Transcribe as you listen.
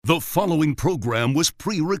The following program was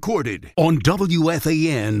pre-recorded on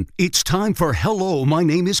WFAN. It's time for Hello, My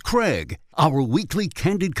Name is Craig, our weekly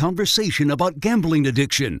candid conversation about gambling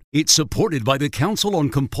addiction. It's supported by the Council on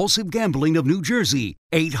Compulsive Gambling of New Jersey,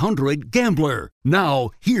 800-GAMBLER. Now,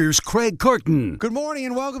 here's Craig Carton. Good morning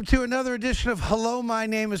and welcome to another edition of Hello, My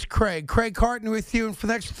Name is Craig. Craig Carton with you, and for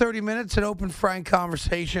the next 30 minutes, an open, frank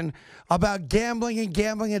conversation about gambling and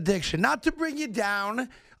gambling addiction. Not to bring you down,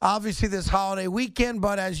 obviously, this holiday weekend,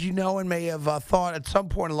 but as you know and may have thought at some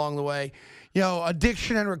point along the way,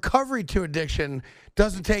 addiction and recovery to addiction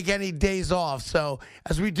doesn't take any days off. So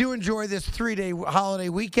as we do enjoy this 3-day holiday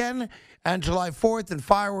weekend and July 4th and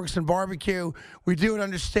fireworks and barbecue, we do it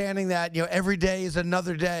understanding that, every day is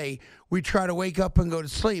another day. We try to wake up and go to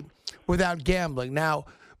sleep without gambling. Now,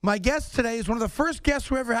 my guest today is one of the first guests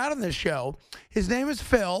we ever had on this show. His name is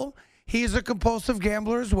Phil. He's a compulsive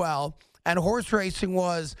gambler as well, and horse racing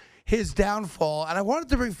was his downfall. And I wanted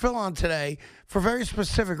to bring Phil on today for a very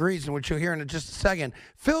specific reason, which you'll hear in just a second.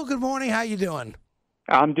 Phil, good morning. How you doing?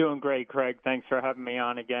 I'm doing great, Craig. Thanks for having me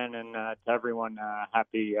on again. And to everyone,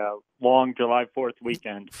 happy long July 4th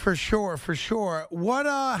weekend. For sure, for sure.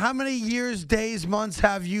 How many years, days, months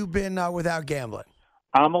have you been without gambling?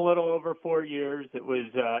 I'm a little over 4 years. It was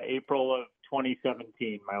April of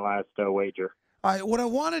 2017, my last wager. All right, what I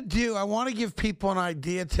want to do, I want to give people an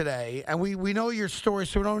idea today, and we know your story,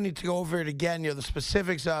 so we don't need to go over it again, the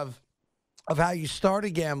specifics of how you started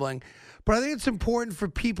gambling. But I think it's important for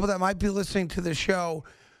people that might be listening to the show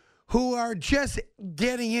who are just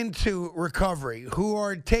getting into recovery, who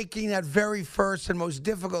are taking that very first and most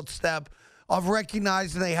difficult step of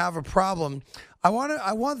recognizing they have a problem. I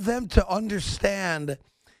want them to understand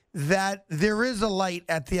that there is a light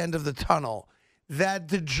at the end of the tunnel, that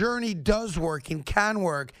the journey does work and can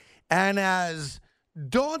work. And as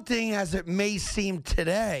daunting as it may seem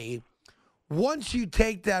today, once you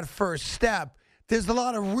take that first step, there's a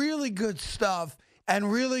lot of really good stuff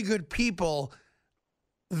and really good people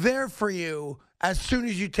there for you as soon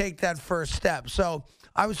as you take that first step. So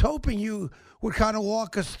I was hoping you would kind of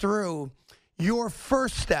walk us through your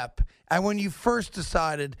first step and when you first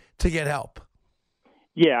decided to get help.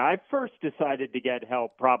 Yeah, I first decided to get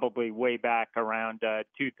help probably way back around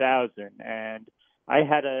 2000, and I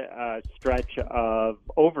had a stretch of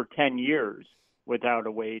over 10 years without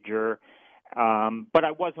a wager, but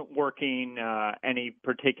I wasn't working any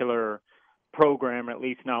particular program, or at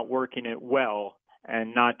least not working it well,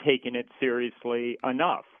 and not taking it seriously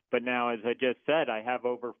enough. But now, as I just said, I have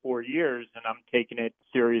over 4 years, and I'm taking it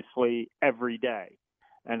seriously every day.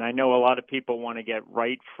 And I know a lot of people want to get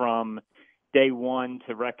right from day one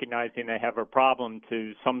to recognizing they have a problem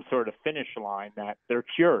to some sort of finish line that they're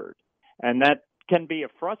cured. And that can be a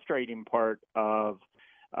frustrating part of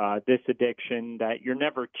this addiction, that you're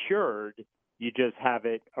never cured. You just have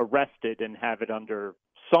it arrested and have it under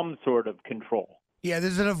some sort of control. Yeah,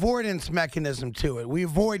 there's an avoidance mechanism to it. We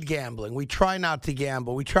avoid gambling. We try not to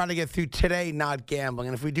gamble. We try to get through today not gambling.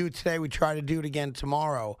 And if we do it today, we try to do it again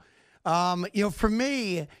tomorrow. For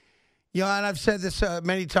me, and I've said this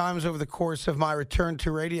many times over the course of my return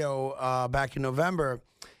to radio back in November,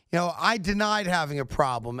 I denied having a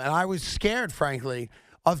problem, and I was scared, frankly,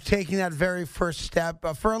 of taking that very first step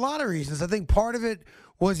for a lot of reasons. I think part of it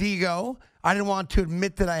was ego. I didn't want to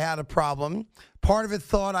admit that I had a problem. Part of it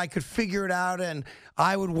thought I could figure it out, and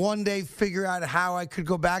I would one day figure out how I could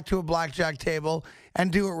go back to a blackjack table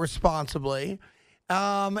and do it responsibly.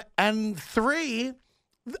 And three,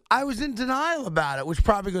 I was in denial about it, which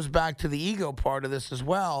probably goes back to the ego part of this as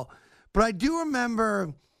well. But I do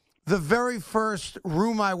remember the very first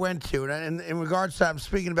room I went to, and in regards to that, I'm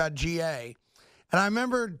speaking about GA. And I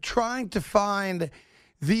remember trying to find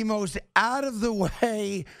the most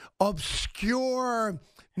out-of-the-way, obscure,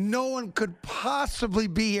 no one could possibly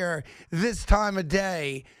be here this time of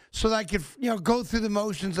day, so that I could, go through the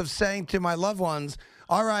motions of saying to my loved ones,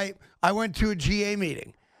 all right, I went to a GA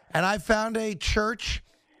meeting, and I found a church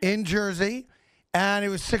in Jersey, and it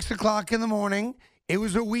was 6 o'clock in the morning. It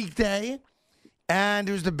was a weekday, and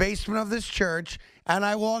it was the basement of this church, and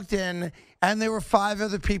I walked in, and there were 5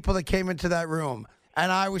 other people that came into that room,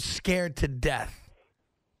 and I was scared to death.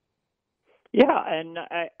 Yeah, and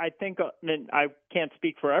I think, I can't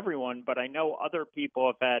speak for everyone, but I know other people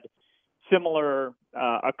have had similar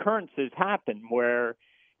occurrences happen where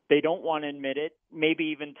they don't want to admit it, maybe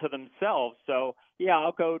even to themselves. So, yeah,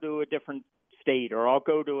 I'll go to a different state, or I'll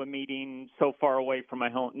go to a meeting so far away from my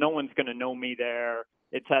home. No one's going to know me there.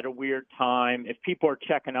 It's at a weird time. If people are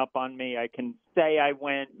checking up on me, I can say I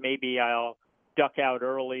went. Maybe I'll duck out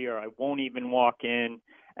early, or I won't even walk in.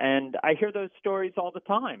 And I hear those stories all the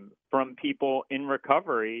time from people in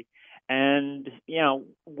recovery. And,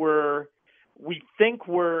 we think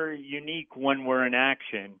we're unique when we're in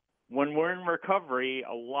action. When we're in recovery,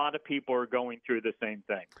 a lot of people are going through the same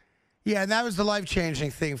thing. Yeah, and that was the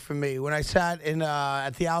life-changing thing for me. When I sat in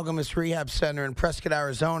at the Algamus Rehab Center in Prescott,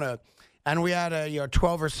 Arizona, and we had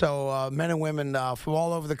 12 or so men and women from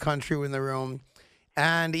all over the country in the room,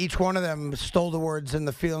 and each one of them stole the words and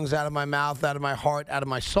the feelings out of my mouth, out of my heart, out of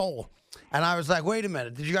my soul. And I was like, wait a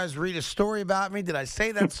minute, did you guys read a story about me? Did I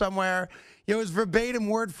say that somewhere? It was verbatim,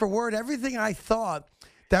 word for word. Everything I thought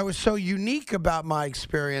that was so unique about my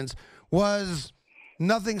experience was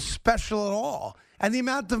nothing special at all. And the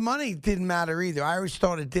amount of money didn't matter either. I always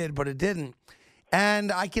thought it did, but it didn't.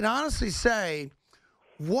 And I can honestly say,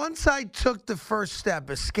 once I took the first step,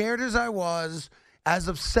 as scared as I was, as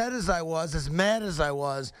upset as I was, as mad as I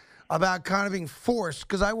was about kind of being forced,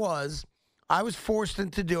 because I was forced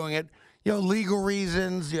into doing it, legal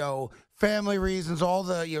reasons, family reasons, all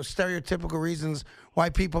the stereotypical reasons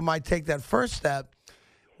why people might take that first step.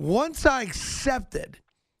 Once I accepted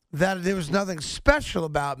that there was nothing special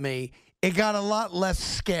about me, it got a lot less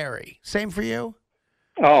scary. Same for you?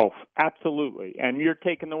 Oh, absolutely. And you're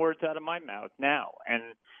taking the words out of my mouth now. And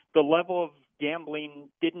the level of gambling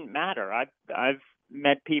didn't matter. I've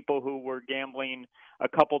met people who were gambling a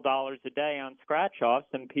couple dollars a day on scratch-offs,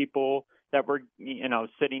 and people that were,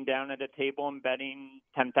 sitting down at a table and betting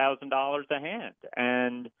 $10,000 a hand.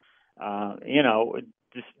 And,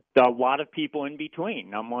 just a lot of people in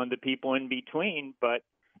between. I'm one of the people in between. But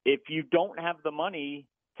if you don't have the money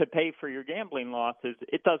to pay for your gambling losses,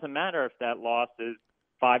 it doesn't matter if that loss is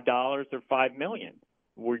 $5 or $5 million.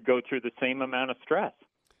 We go through the same amount of stress.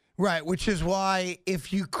 Right, which is why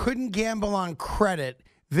if you couldn't gamble on credit,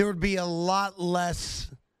 there would be a lot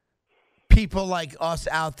less people like us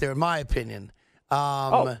out there, in my opinion.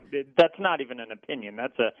 That's not even an opinion.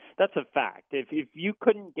 That's a fact. If you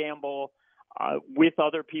couldn't gamble with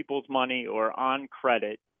other people's money or on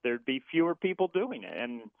credit, there'd be fewer people doing it.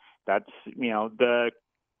 And that's, the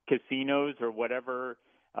casinos or whatever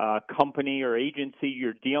company or agency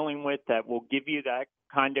you're dealing with that will give you that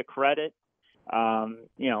kind of credit,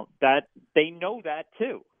 that they know that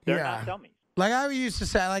too. They're not dummies. Like I used to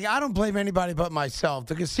say, I don't blame anybody but myself.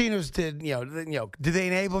 The casinos did, did they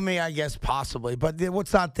enable me? I guess possibly. But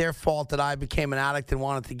what's not their fault that I became an addict and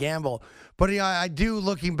wanted to gamble. But I do,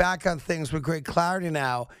 looking back on things with great clarity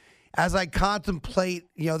now, as I contemplate,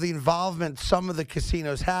 the involvement some of the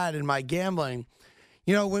casinos had in my gambling.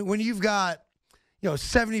 When you've got,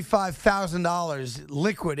 $75,000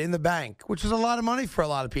 liquid in the bank, which is a lot of money for a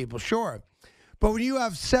lot of people, sure. But when you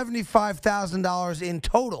have $75,000 in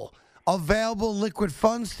total available liquid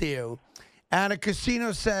funds to you, and a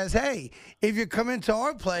casino says, hey, if you come into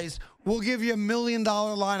our place, we'll give you $1 million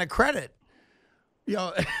line of credit.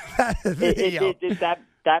 That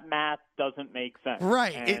math doesn't make sense.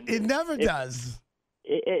 Right. It never does.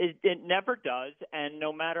 It never does. And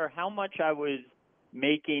no matter how much I was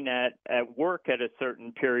making at work at a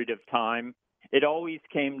certain period of time, it always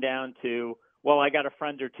came down to, well, I got a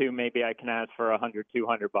friend or two, maybe I can ask for $100,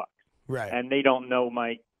 $200. Right. And they don't know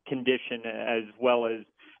my condition as well as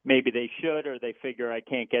maybe they should, or they figure I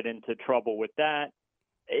can't get into trouble with that.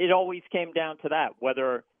 It always came down to that,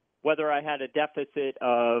 whether I had a deficit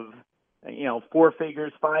of, 4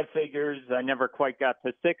 figures, 5 figures. I never quite got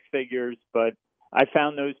to 6 figures, but I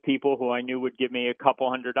found those people who I knew would give me a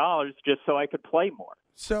couple $100 just so I could play more.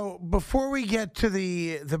 So before we get to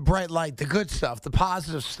the bright light, the good stuff, the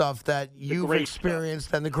positive stuff that you've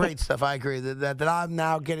experienced, and the great stuff, I agree, that I'm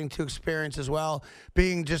now getting to experience as well,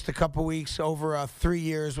 being just a couple weeks, over 3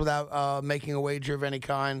 years without making a wager of any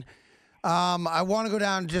kind. I want to go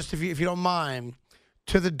down, just if you don't mind,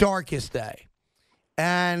 to the darkest day.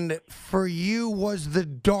 And for you, was the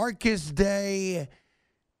darkest day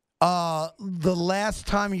the last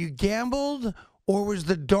time you gambled, or was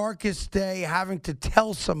the darkest day having to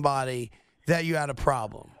tell somebody that you had a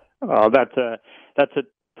problem? Oh, that's a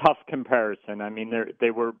tough comparison. I mean,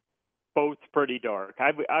 they were both pretty dark.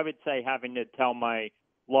 I would say having to tell my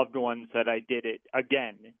loved ones that I did it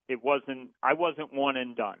again. I wasn't one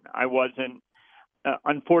and done. I wasn't.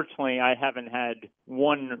 Unfortunately, I haven't had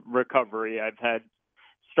one recovery. I've had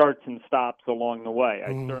starts and stops along the way.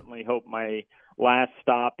 I certainly hope my last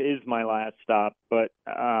stop is my last stop, but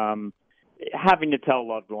having to tell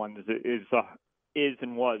loved ones is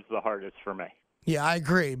and was the hardest for me. Yeah, I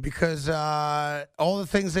agree, because all the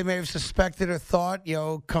things they may have suspected or thought,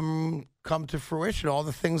 come to fruition. All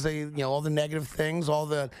the things all the negative things, all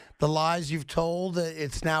the lies you've told,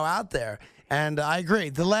 it's now out there. And I agree.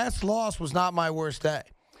 The last loss was not my worst day.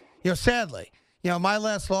 Sadly, my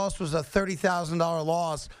last loss was a $30,000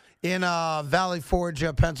 loss in Valley Forge,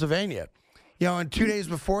 Pennsylvania. And 2 days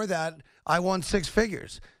before that, I won six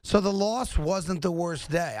figures. So the loss wasn't the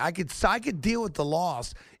worst day. I could deal with the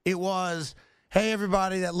loss. It was, hey,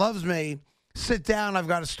 everybody that loves me, sit down. I've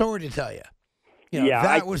got a story to tell you.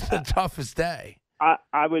 That was the toughest day.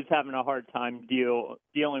 I was having a hard time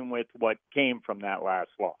dealing with what came from that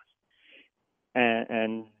last loss,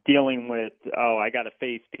 and dealing with, I got to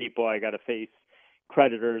face people, I got to face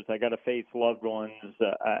creditors, I got to face loved ones,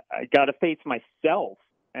 I got to face myself,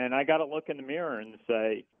 and I got to look in the mirror and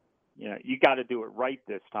say, you got to do it right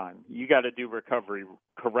this time. You got to do recovery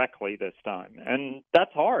correctly this time, and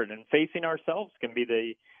that's hard. And facing ourselves can be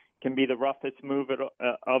the roughest move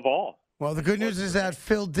of all. Well, the good news is that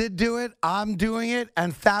Phil did do it, I'm doing it,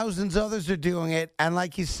 and thousands others are doing it. And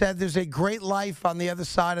like you said, there's a great life on the other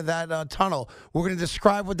side of that tunnel. We're going to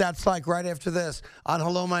describe what that's like right after this on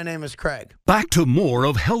Hello, My Name is Craig. Back to more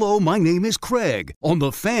of Hello, My Name is Craig on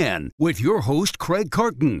The Fan with your host, Craig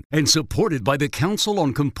Carton, and supported by the Council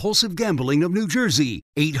on Compulsive Gambling of New Jersey,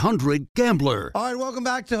 800-GAMBLER. All right, welcome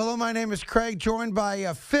back to Hello, My Name is Craig, joined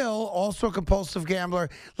by Phil, also a compulsive gambler.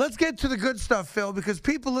 Let's get to the good stuff, Phil, because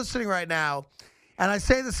people listening right now, and I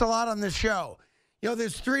say this a lot on this show,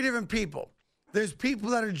 there's three different people. There's people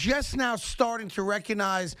that are just now starting to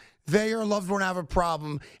recognize they or a loved one have a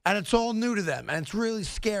problem, and it's all new to them, and it's really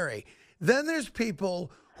scary. Then there's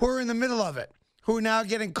people who are in the middle of it, who are now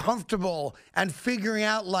getting comfortable and figuring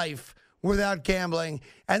out life without gambling.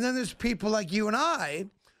 And then there's people like you and I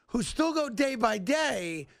who still go day by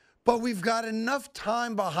day, but we've got enough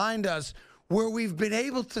time behind us where we've been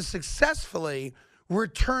able to successfully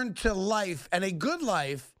return to life, and a good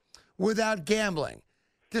life without gambling.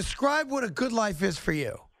 Describe what a good life is for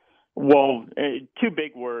you. Well, two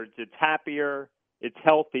big words. It's happier, it's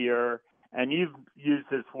healthier, and you've used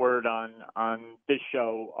this word on this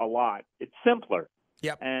show a lot. It's simpler.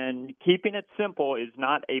 Yep. And keeping it simple is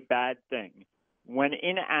not a bad thing. When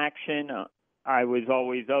in action, I was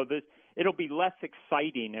always, it'll be less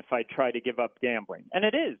exciting if I try to give up gambling. And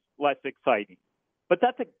it is less exciting. But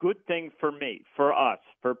that's a good thing for me, for us,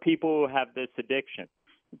 for people who have this addiction.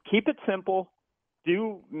 Keep it simple.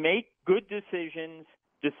 Make good decisions,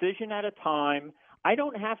 decision at a time. I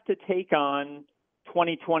don't have to take on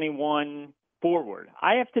 2021 forward.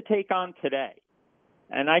 I have to take on today.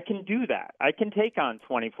 And I can do that. I can take on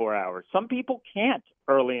 24 hours. Some people can't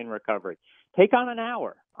early in recovery. Take on an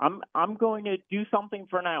hour. I'm going to do something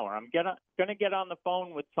for an hour. I'm going to get on the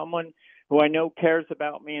phone with someone who I know cares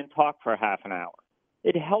about me and talk for half an hour.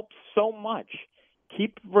 It helps so much.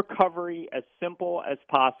 Keep recovery as simple as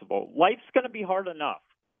possible. Life's going to be hard enough,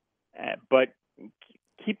 but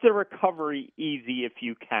keep the recovery easy if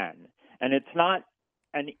you can. And it's not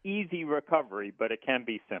an easy recovery, but it can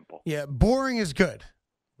be simple. Yeah, boring is good.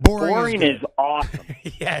 Boring is awesome.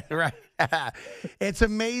 Yeah, right. It's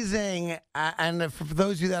amazing. And for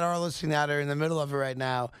those of you that are listening that are in the middle of it right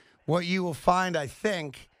now, what you will find, I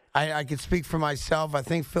think, I could speak for myself, I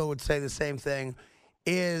think Phil would say the same thing,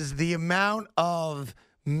 is the amount of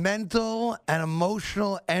mental and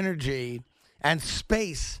emotional energy and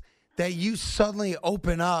space that you suddenly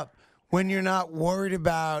open up when you're not worried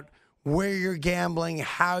about where you're gambling,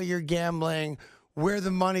 how you're gambling, where the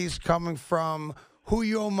money's coming from, who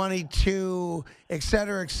you owe money to, et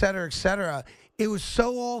cetera, et cetera, et cetera. It was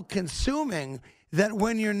so all-consuming that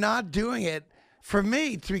when you're not doing it, for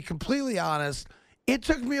me, to be completely honest, it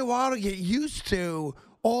took me a while to get used to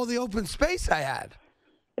all the open space I had.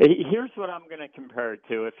 Here's what I'm going to compare it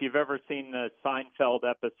to. If you've ever seen the Seinfeld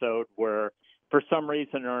episode where, for some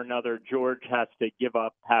reason or another, George has to give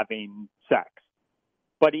up having sex,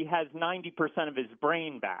 but he has 90% of his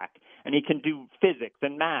brain back, and he can do physics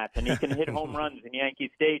and math, and he can hit home runs in Yankee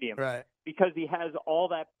Stadium because he has all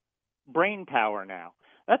that brain power now.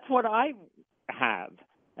 That's what I have.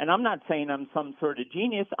 And I'm not saying I'm some sort of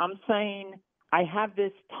genius. I'm saying I have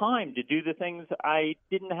this time to do the things I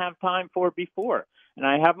didn't have time for before. And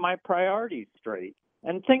I have my priorities straight.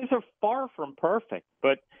 And things are far from perfect,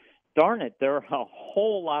 but darn it, they're a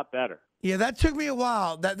whole lot better. Yeah, that took me a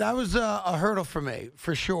while. That was a hurdle for me,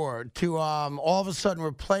 for sure, to all of a sudden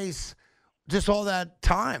replace just all that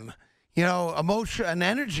time, emotion and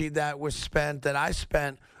energy that was spent, that I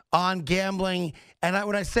spent on gambling. And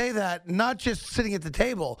when I say that, not just sitting at the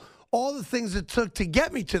table, all the things it took to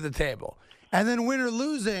get me to the table. And then win or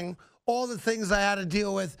losing, all the things I had to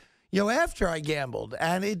deal with, after I gambled.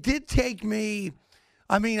 And it did take me,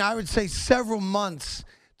 I would say several months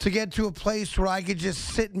to get to a place where I could just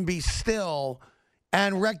sit and be still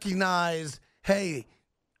and recognize, hey,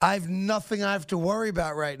 I have nothing I have to worry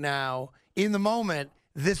about right now. In the moment,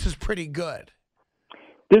 this is pretty good.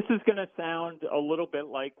 This is going to sound a little bit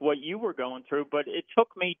like what you were going through, but it took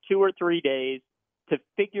me 2 or 3 days to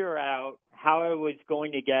figure out how I was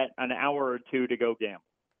going to get an hour or two to go gamble.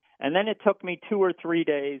 And then it took me 2 or 3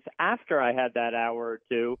 days after I had that hour or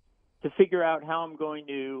two to figure out how I'm going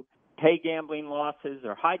to pay gambling losses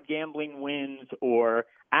or hide gambling wins or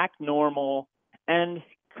act normal. And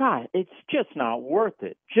God, it's just not worth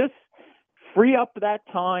it. Just free up that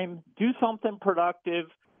time, do something productive,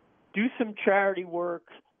 do some charity work,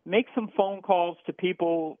 make some phone calls to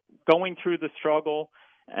people going through the struggle,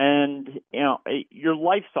 and your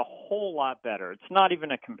life's a whole lot better. It's not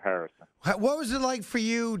even a comparison. What was it like for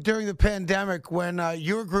you during the pandemic when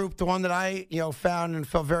your group, the one that I found and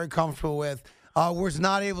felt very comfortable with, was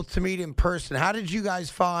not able to meet in person? How did you guys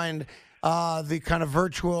find the kind of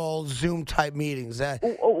virtual Zoom type meetings?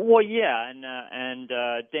 Well, yeah, and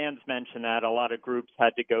Dan's mentioned that a lot of groups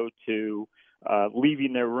had to go to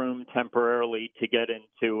leaving their room temporarily to get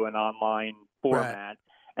into an online format. Right.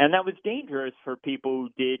 And that was dangerous for people who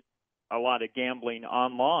did a lot of gambling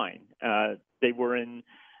online. They were in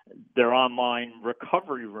their online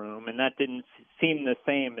recovery room, and that didn't seem the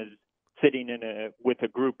same as sitting with a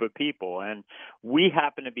group of people. And we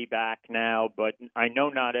happen to be back now, but I know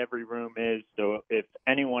not every room is. So if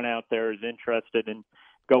anyone out there is interested in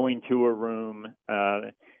going to a room,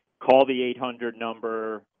 call the 800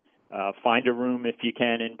 number. Find a room if you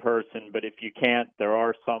can in person, but if you can't, there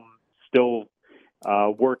are some still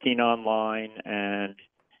working online. And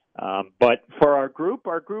but for our group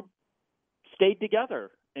stayed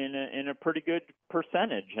together in a pretty good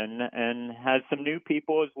percentage, and has some new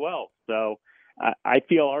people as well. So I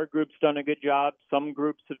feel our group's done a good job. Some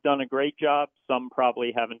groups have done a great job. Some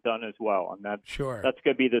probably haven't done as well, and that's going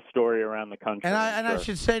to be the story around the country. And I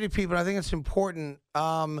should say to people, I think it's important.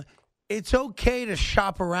 It's okay to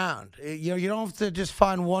shop around. You don't have to just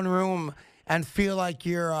find one room and feel like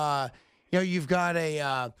you've got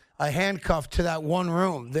a handcuff to that one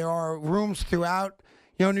room. There are rooms throughout,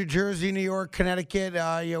 New Jersey, New York, Connecticut,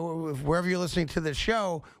 wherever you're listening to the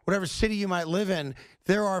show, whatever city you might live in,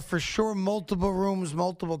 there are for sure multiple rooms,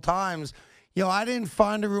 multiple times. I didn't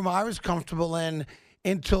find a room I was comfortable in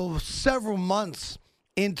until several months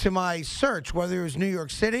into my search, whether it was New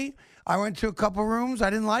York City. I went to a couple rooms. I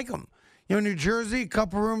didn't like them. New Jersey, a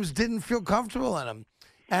couple rooms, didn't feel comfortable in them.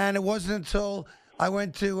 And it wasn't until I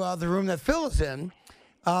went to the room that Phil is in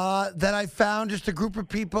that I found just a group of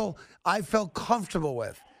people I felt comfortable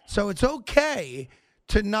with. So it's okay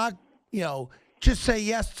to not, just say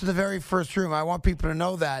yes to the very first room. I want people to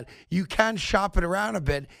know that. You can shop it around a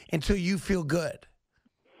bit until you feel good.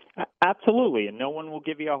 Absolutely, and no one will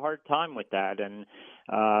give you a hard time with that. And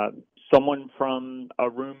someone from a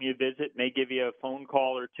room you visit may give you a phone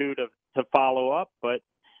call or two to follow up, but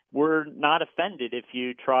we're not offended if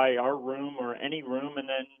you try our room or any room and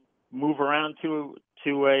then move around to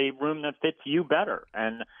a room that fits you better.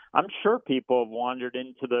 And I'm sure people have wandered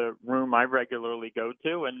into the room I regularly go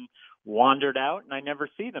to and wandered out, and I never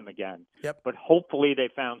see them again. Yep. But hopefully they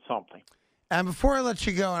found something. And before I let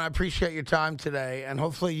you go, and I appreciate your time today, and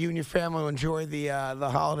hopefully you and your family will enjoy the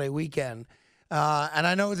holiday weekend. And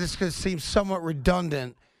I know this could seem somewhat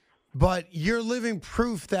redundant, but you're living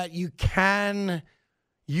proof that you can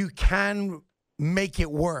make it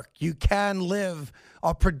work. You can live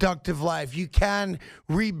a productive life. You can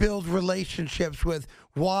rebuild relationships with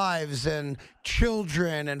wives and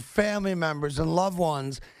children and family members and loved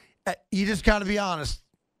ones. You just got to be honest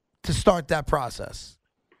to start that process.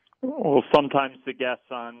 Well, sometimes the guests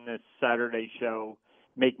on this Saturday show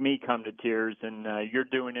make me come to tears, and you're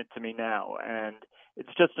doing it to me now. And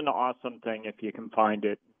it's just an awesome thing if you can find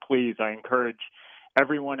it. Please, I encourage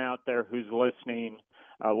everyone out there who's listening.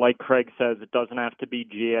 Like Craig says, it doesn't have to be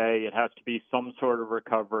GA. It has to be some sort of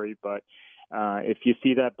recovery. But if you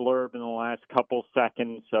see that blurb in the last couple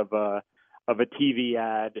seconds of a TV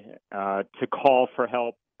ad to call for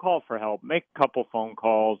help, call for help. Make a couple phone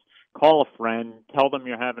calls. Call a friend. Tell them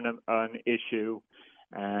you're having an issue,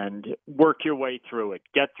 and work your way through it.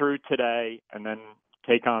 Get through today, and then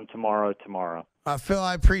take on tomorrow. Phil,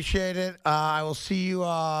 I appreciate it. I will see you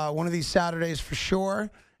one of these Saturdays for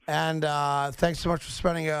sure. And thanks so much for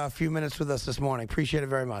spending a few minutes with us this morning. Appreciate it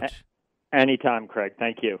very much. Anytime, Craig.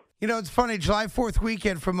 Thank you. It's funny. July 4th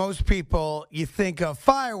weekend, for most people, you think of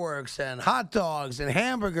fireworks and hot dogs and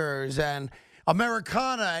hamburgers and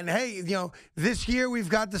Americana. And, hey, this year we've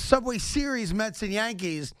got the Subway Series, Mets and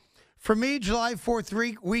Yankees. For me, July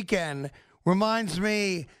 4th weekend reminds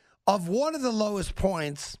me of one of the lowest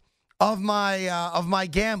points of my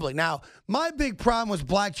gambling. Now, my big problem was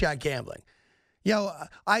blackjack gambling.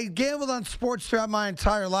 I gambled on sports throughout my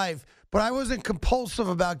entire life, But I wasn't compulsive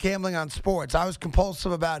about gambling on sports. I was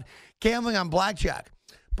compulsive about gambling on blackjack.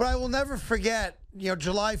 But I will never forget,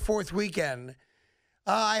 July 4th weekend,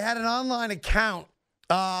 I had an online account.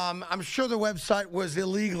 I'm sure the website was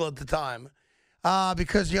illegal at the time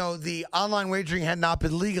because, the online wagering had not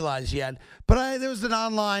been legalized yet. But there was an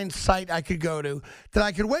online site I could go to that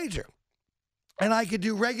I could wager. And I could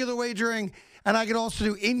do regular wagering, and I could also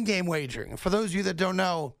do in-game wagering. For those of you that don't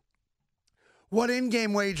know what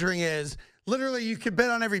in-game wagering is, literally you could bet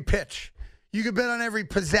on every pitch. You could bet on every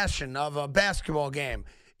possession of a basketball game.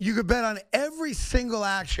 You could bet on every single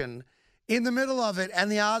action in the middle of it,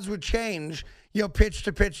 and the odds would change, pitch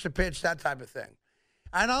to pitch to pitch, that type of thing.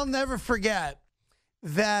 And I'll never forget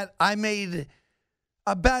that I made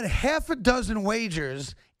about half a dozen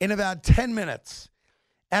wagers in about 10 minutes.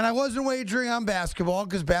 And I wasn't wagering on basketball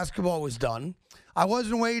because basketball was done. I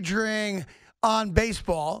wasn't wagering on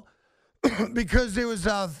baseball because there was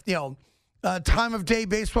time of day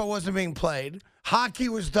baseball wasn't being played. Hockey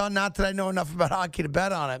was done. Not that I know enough about hockey to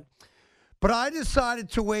bet on it. But I decided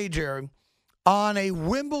to wager on a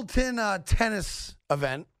Wimbledon tennis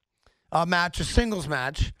event, a singles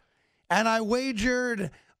match. And I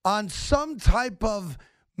wagered on some type of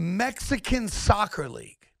Mexican soccer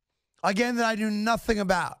league. Again, that I knew nothing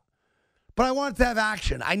about. But I wanted to have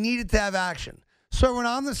action. I needed to have action. So I went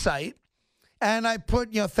on the site, and I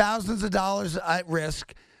put thousands of dollars at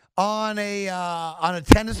risk on a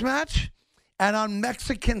tennis match and on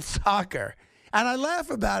Mexican soccer. And I laugh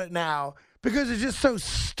about it now because it's just so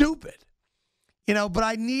stupid. But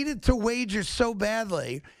I needed to wager so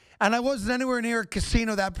badly. And I wasn't anywhere near a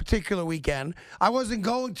casino that particular weekend. I wasn't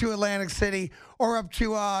going to Atlantic City or up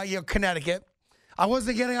to Connecticut. I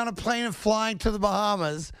wasn't getting on a plane and flying to the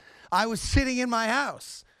Bahamas. I was sitting in my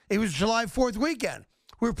house. It was July 4th weekend.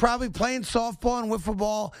 We were probably playing softball and wiffle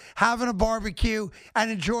ball, having a barbecue,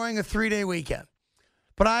 and enjoying a 3-day weekend.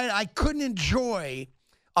 But I couldn't enjoy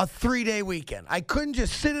a 3-day weekend. I couldn't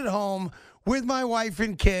just sit at home with my wife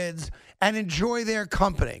and kids and enjoy their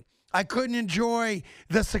company. I couldn't enjoy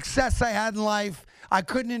the success I had in life. I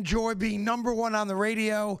couldn't enjoy being number one on the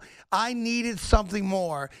radio. I needed something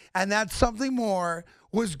more, and that something more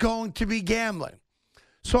was going to be gambling.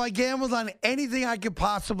 So I gambled on anything I could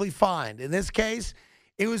possibly find. In this case,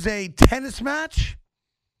 it was a tennis match,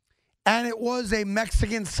 and it was a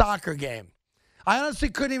Mexican soccer game. I honestly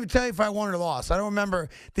couldn't even tell you if I won or lost. I don't remember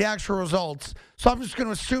the actual results, so I'm just going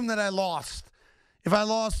to assume that I lost. If I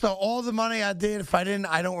lost all the money I did, if I didn't,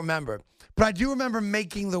 I don't remember. But I do remember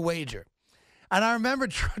making the wager. And I remember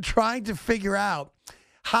trying to figure out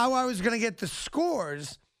how I was going to get the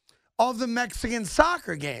scores of the Mexican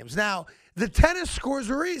soccer games. Now, the tennis scores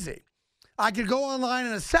were easy. I could go online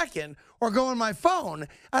in a second or go on my phone,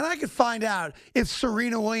 and I could find out if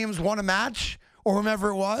Serena Williams won a match or whomever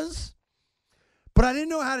it was. But I didn't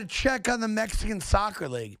know how to check on the Mexican soccer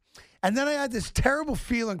league. And then I had this terrible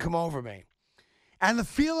feeling come over me. And the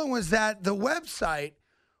feeling was that the website,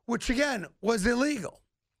 which again was illegal,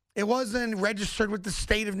 it wasn't registered with the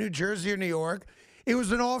state of New Jersey or New York. It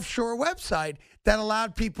was an offshore website that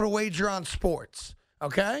allowed people to wager on sports,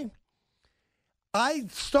 okay? I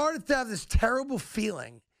started to have this terrible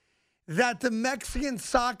feeling that the Mexican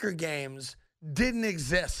soccer games didn't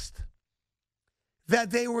exist,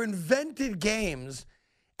 that they were invented games,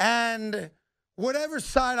 and whatever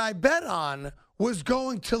side I bet on was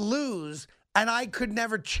going to lose, and I could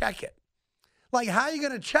never check it. Like, how are you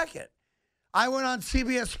going to check it? I went on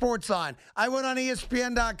CBS Sportsline. I went on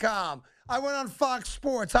ESPN.com. I went on Fox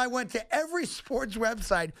Sports. I went to every sports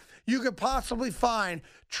website you could possibly find,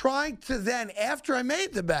 trying to then, after I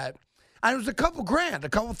made the bet, and it was a couple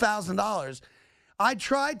 $1,000, I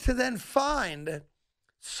tried to then find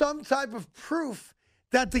some type of proof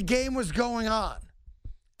that the game was going on.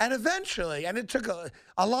 And eventually, and it took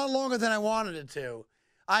a lot longer than I wanted it to,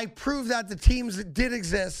 I proved that the teams did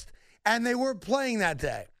exist and they were playing that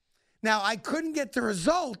day. Now, I couldn't get the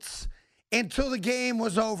results until the game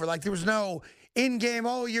was over. Like, there was no in-game,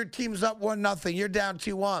 oh, your team's up 1-0, you're down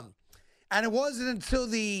 2-1. And it wasn't until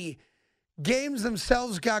the games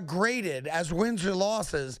themselves got graded as wins or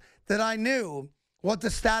losses that I knew what the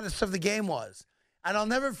status of the game was. And I'll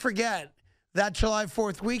never forget that July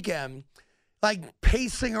 4th weekend, like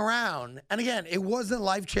pacing around. And again, it wasn't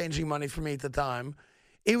life-changing money for me at the time.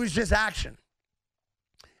 It was just action.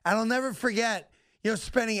 And I'll never forget,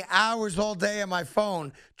 spending hours all day on my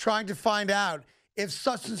phone trying to find out if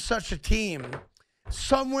such and such a team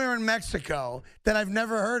somewhere in Mexico that I've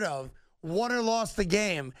never heard of won or lost the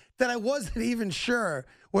game that I wasn't even sure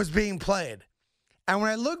was being played. And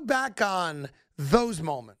when I look back on those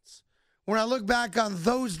moments, when I look back on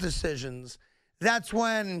those decisions, that's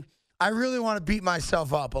when I really want to beat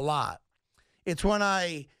myself up a lot. It's when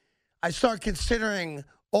I start considering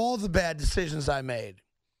all the bad decisions I made,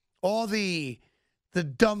 all the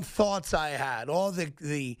dumb thoughts I had, all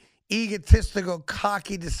the egotistical,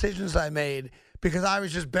 cocky decisions I made because I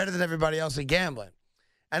was just better than everybody else at gambling.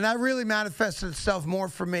 And that really manifested itself more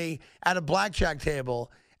for me at a blackjack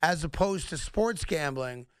table as opposed to sports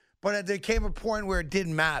gambling. But there came a point where it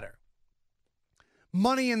didn't matter.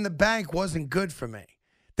 Money in the bank wasn't good for me.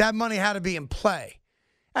 That money had to be in play.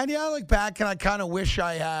 And yeah, I look back and I kind of wish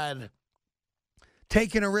I had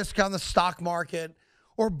taken a risk on the stock market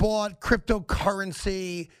or bought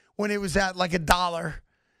cryptocurrency when it was at like $1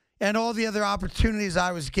 and all the other opportunities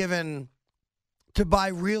I was given to buy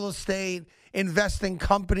real estate, invest in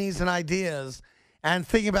companies and ideas, and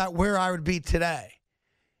think about where I would be today.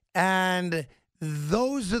 And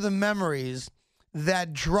those are the memories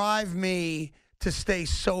that drive me to stay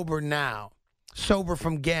sober now, sober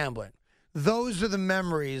from gambling. Those are the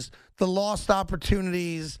memories, the lost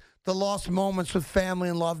opportunities, the lost moments with family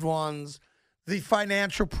and loved ones, the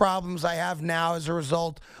financial problems I have now as a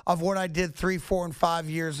result of what I did 3, 4, and 5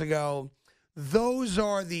 years ago. Those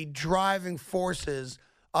are the driving forces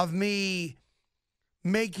of me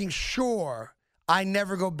making sure I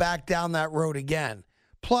never go back down that road again.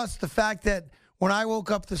 Plus the fact that when I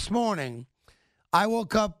woke up this morning, I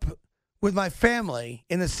woke up with my family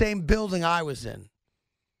in the same building I was in.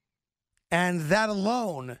 And that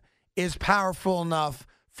alone is powerful enough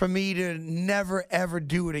for me to never, ever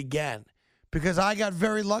do it again. Because I got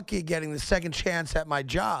very lucky at getting the second chance at my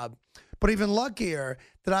job, but even luckier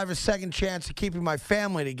that I have a second chance at keeping my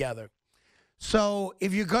family together. So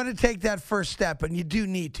if you're going to take that first step, and you do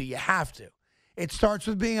need to, you have to, it starts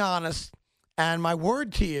with being honest. And my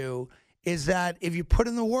word to you is that if you put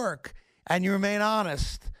in the work and you remain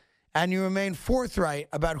honest and you remain forthright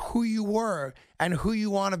about who you were and who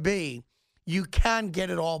you want to be, you can get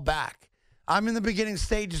it all back. I'm in the beginning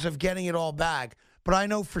stages of getting it all back, but I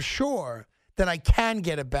know for sure that I can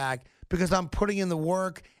get it back because I'm putting in the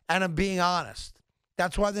work and I'm being honest.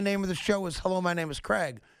 That's why the name of the show is Hello, My Name is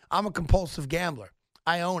Craig. I'm a compulsive gambler.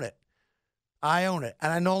 I own it. I own it.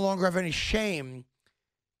 And I no longer have any shame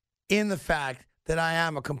in the fact that I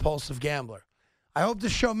am a compulsive gambler. I hope the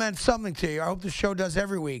show meant something to you. I hope the show does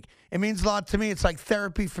every week. It means a lot to me. It's like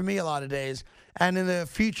therapy for me a lot of days. And in the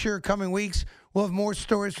future, coming weeks, we'll have more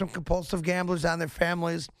stories from compulsive gamblers and their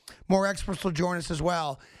families. More experts will join us as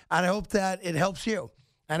well. And I hope that it helps you.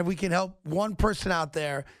 And if we can help one person out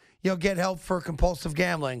there, you'll get help for compulsive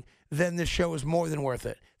gambling, then this show is more than worth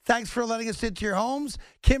it. Thanks for letting us into your homes.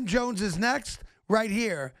 Kim Jones is next, right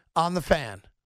here on The Fan.